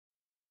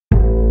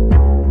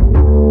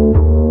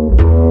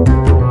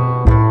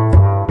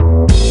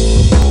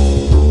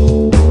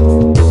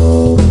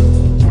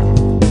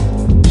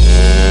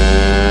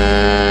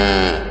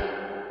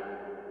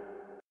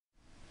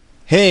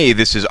Hey,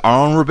 this is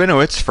Aaron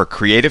Rabinowitz for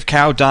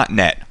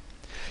CreativeCow.net.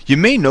 You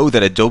may know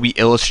that Adobe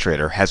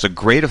Illustrator has a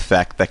great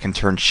effect that can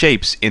turn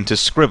shapes into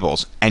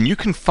scribbles, and you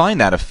can find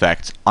that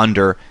effect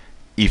under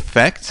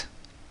Effect,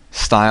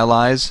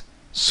 Stylize,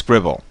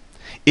 Scribble.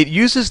 It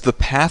uses the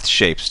path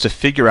shapes to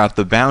figure out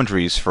the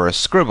boundaries for a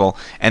scribble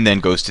and then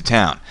goes to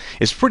town.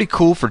 It's pretty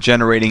cool for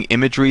generating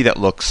imagery that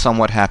looks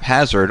somewhat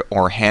haphazard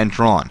or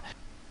hand-drawn.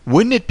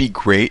 Wouldn't it be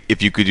great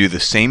if you could do the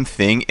same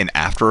thing in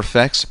After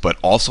Effects but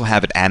also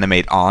have it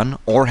animate on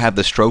or have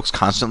the strokes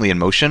constantly in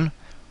motion?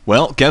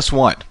 Well, guess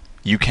what?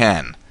 You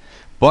can.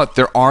 But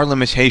there are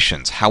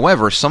limitations.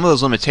 However, some of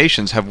those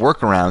limitations have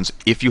workarounds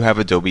if you have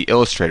Adobe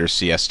Illustrator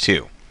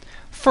CS2.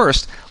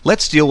 First,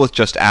 let's deal with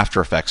just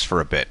After Effects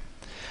for a bit.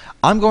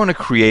 I'm going to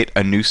create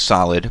a new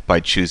solid by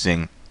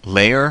choosing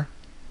Layer,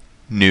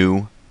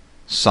 New,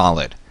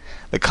 Solid.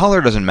 The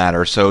color doesn't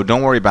matter, so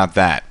don't worry about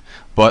that.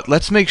 But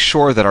let's make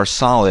sure that our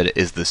solid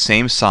is the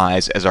same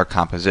size as our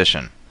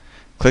composition.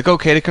 Click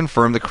OK to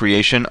confirm the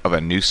creation of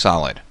a new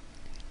solid.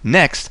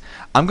 Next,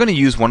 I'm going to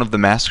use one of the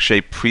mask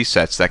shape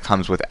presets that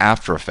comes with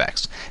After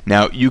Effects.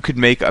 Now, you could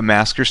make a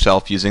mask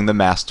yourself using the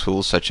mask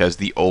tools such as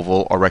the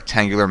oval or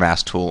rectangular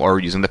mask tool or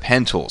using the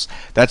pen tools.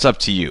 That's up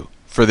to you.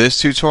 For this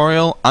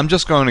tutorial, I'm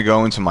just going to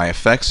go into my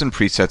Effects and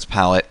Presets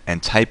palette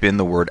and type in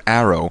the word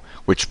arrow,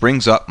 which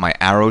brings up my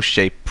arrow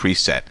shape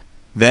preset.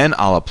 Then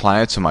I'll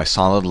apply it to my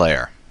solid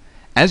layer.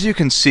 As you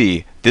can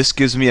see, this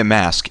gives me a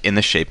mask in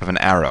the shape of an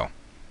arrow.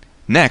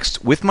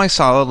 Next, with my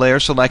solid layer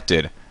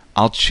selected,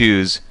 I'll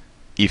choose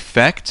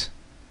Effect,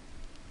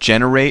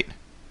 Generate,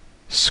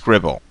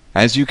 Scribble.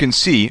 As you can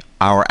see,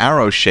 our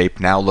arrow shape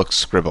now looks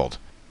scribbled.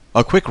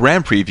 A quick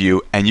RAM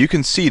preview and you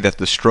can see that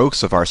the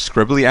strokes of our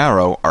scribbly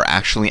arrow are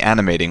actually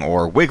animating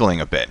or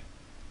wiggling a bit.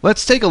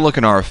 Let's take a look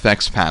in our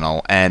effects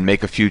panel and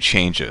make a few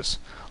changes.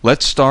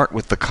 Let's start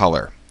with the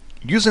color.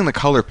 Using the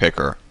color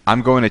picker,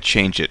 I'm going to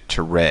change it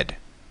to red.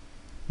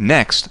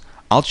 Next,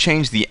 I'll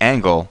change the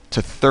angle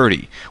to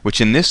 30,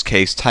 which in this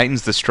case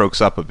tightens the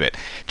strokes up a bit.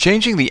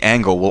 Changing the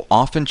angle will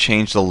often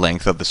change the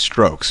length of the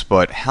strokes,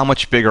 but how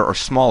much bigger or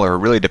smaller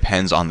really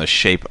depends on the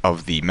shape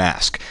of the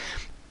mask.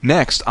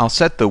 Next, I'll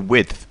set the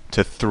width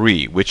to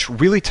 3, which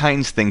really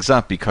tightens things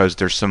up because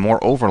there's some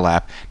more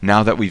overlap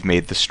now that we've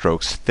made the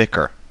strokes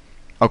thicker.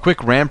 A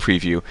quick RAM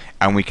preview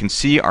and we can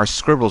see our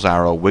scribbles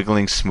arrow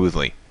wiggling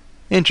smoothly.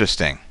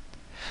 Interesting.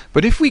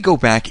 But if we go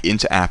back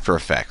into After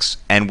Effects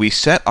and we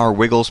set our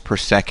wiggles per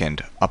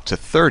second up to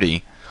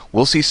 30,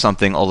 we'll see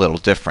something a little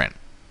different.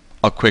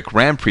 A quick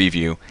RAM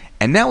preview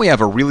and now we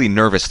have a really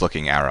nervous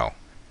looking arrow.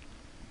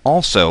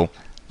 Also,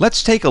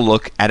 let's take a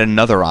look at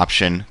another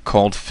option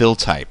called Fill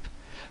Type.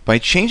 By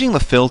changing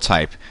the fill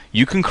type,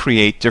 you can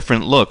create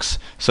different looks,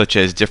 such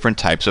as different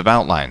types of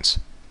outlines.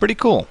 Pretty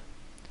cool.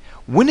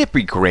 Wouldn't it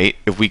be great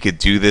if we could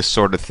do this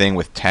sort of thing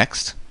with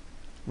text?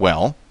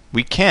 Well,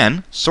 we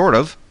can, sort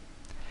of.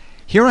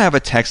 Here I have a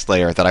text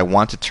layer that I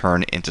want to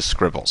turn into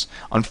scribbles.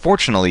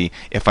 Unfortunately,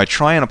 if I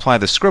try and apply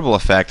the scribble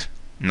effect,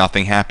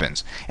 nothing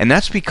happens. And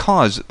that's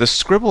because the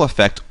scribble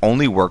effect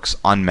only works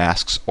on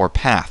masks or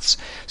paths.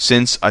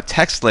 Since a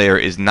text layer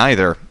is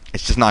neither,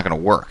 it's just not going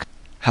to work.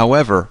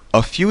 However,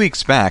 a few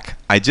weeks back,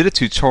 I did a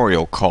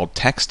tutorial called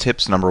Text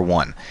Tips Number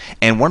 1,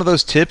 and one of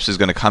those tips is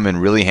going to come in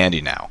really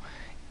handy now.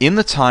 In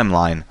the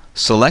timeline,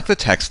 select the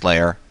text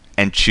layer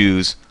and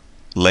choose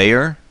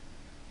Layer,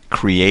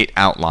 Create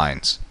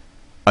Outlines.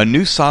 A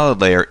new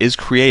solid layer is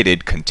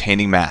created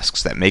containing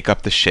masks that make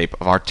up the shape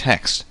of our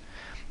text.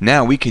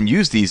 Now we can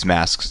use these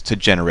masks to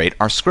generate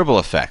our scribble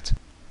effect.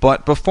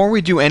 But before we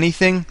do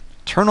anything,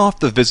 turn off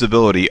the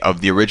visibility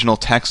of the original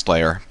text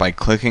layer by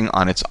clicking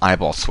on its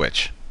eyeball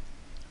switch.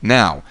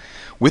 Now,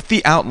 with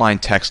the outline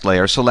text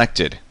layer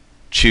selected,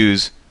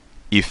 choose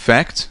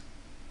Effect,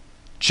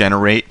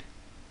 Generate,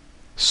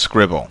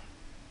 Scribble.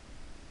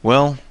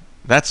 Well,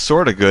 that's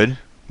sorta good.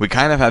 We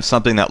kind of have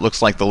something that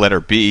looks like the letter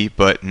B,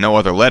 but no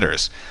other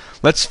letters.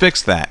 Let's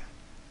fix that.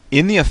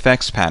 In the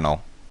Effects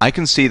panel, I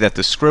can see that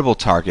the scribble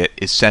target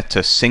is set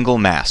to Single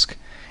Mask,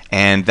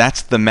 and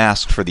that's the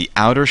mask for the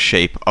outer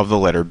shape of the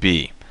letter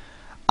B.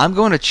 I'm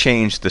going to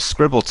change the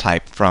scribble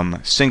type from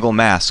Single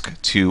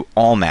Mask to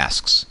All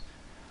Masks.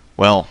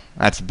 Well,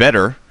 that's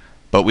better,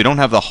 but we don't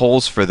have the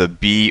holes for the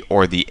B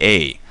or the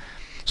A.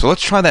 So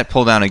let's try that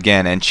pull down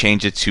again and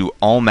change it to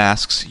All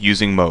Masks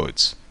using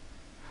Modes.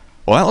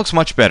 Well, that looks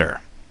much better.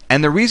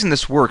 And the reason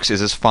this works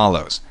is as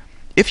follows.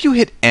 If you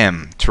hit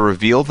M to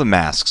reveal the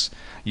masks,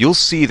 you'll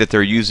see that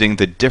they're using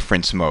the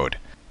Difference mode.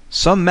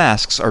 Some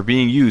masks are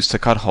being used to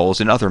cut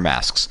holes in other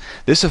masks.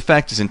 This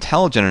effect is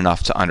intelligent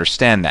enough to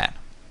understand that.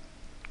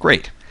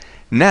 Great.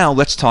 Now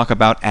let's talk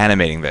about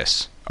animating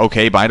this.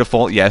 Okay, by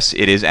default, yes,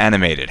 it is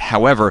animated.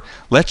 However,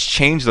 let's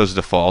change those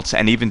defaults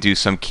and even do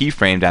some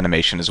keyframed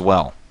animation as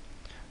well.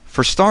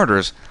 For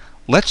starters,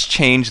 let's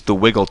change the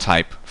wiggle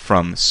type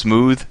from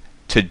smooth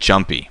to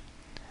jumpy.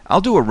 I'll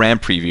do a RAM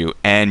preview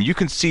and you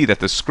can see that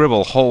the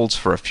scribble holds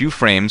for a few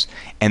frames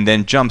and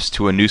then jumps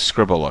to a new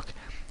scribble look.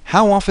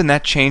 How often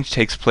that change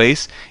takes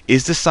place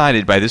is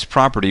decided by this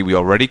property we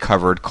already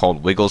covered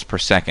called wiggles per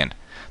second.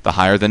 The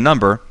higher the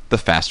number, the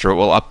faster it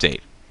will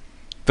update.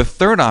 The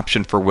third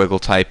option for wiggle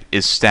type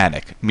is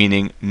static,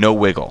 meaning no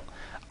wiggle.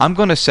 I'm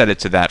going to set it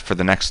to that for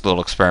the next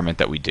little experiment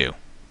that we do.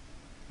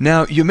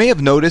 Now, you may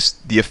have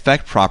noticed the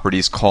effect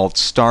properties called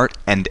start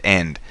and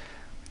end.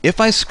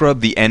 If I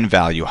scrub the end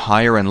value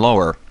higher and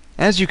lower,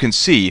 as you can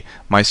see,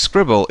 my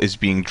scribble is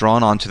being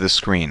drawn onto the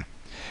screen.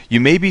 You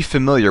may be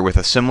familiar with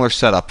a similar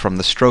setup from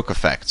the stroke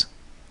effect.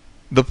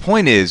 The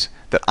point is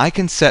that I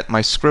can set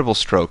my scribble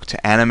stroke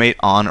to animate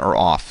on or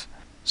off.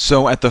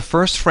 So at the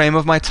first frame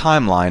of my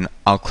timeline,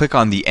 I'll click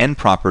on the end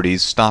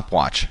properties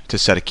stopwatch to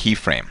set a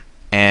keyframe,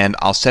 and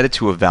I'll set it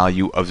to a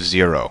value of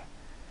 0.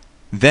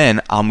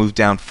 Then I'll move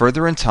down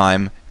further in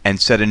time and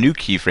set a new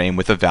keyframe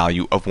with a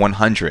value of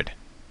 100.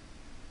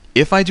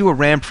 If I do a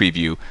RAM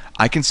preview,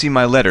 I can see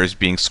my letters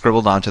being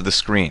scribbled onto the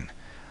screen.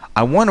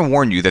 I want to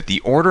warn you that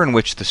the order in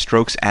which the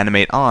strokes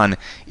animate on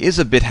is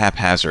a bit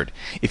haphazard.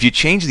 If you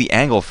change the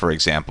angle, for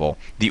example,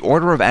 the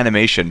order of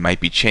animation might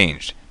be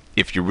changed.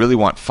 If you really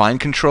want fine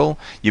control,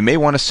 you may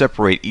want to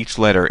separate each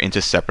letter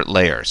into separate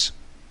layers.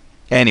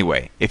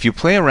 Anyway, if you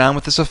play around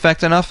with this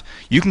effect enough,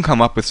 you can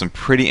come up with some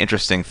pretty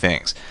interesting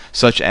things,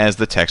 such as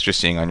the text you're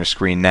seeing on your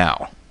screen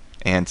now.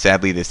 And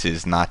sadly, this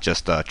is not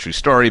just a true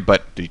story,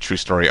 but the true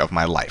story of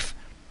my life.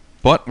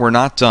 But we're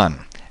not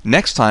done.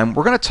 Next time,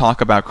 we're going to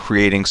talk about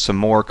creating some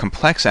more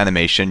complex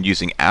animation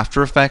using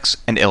After Effects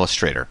and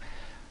Illustrator.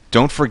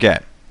 Don't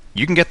forget,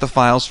 you can get the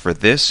files for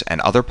this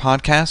and other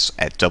podcasts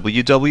at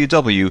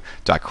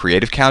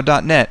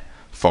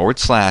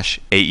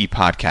www.creativecow.net/AE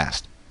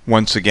podcast.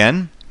 Once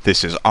again,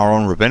 this is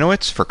Aaron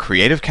Rabinowitz for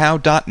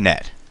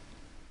CreativeCow.net.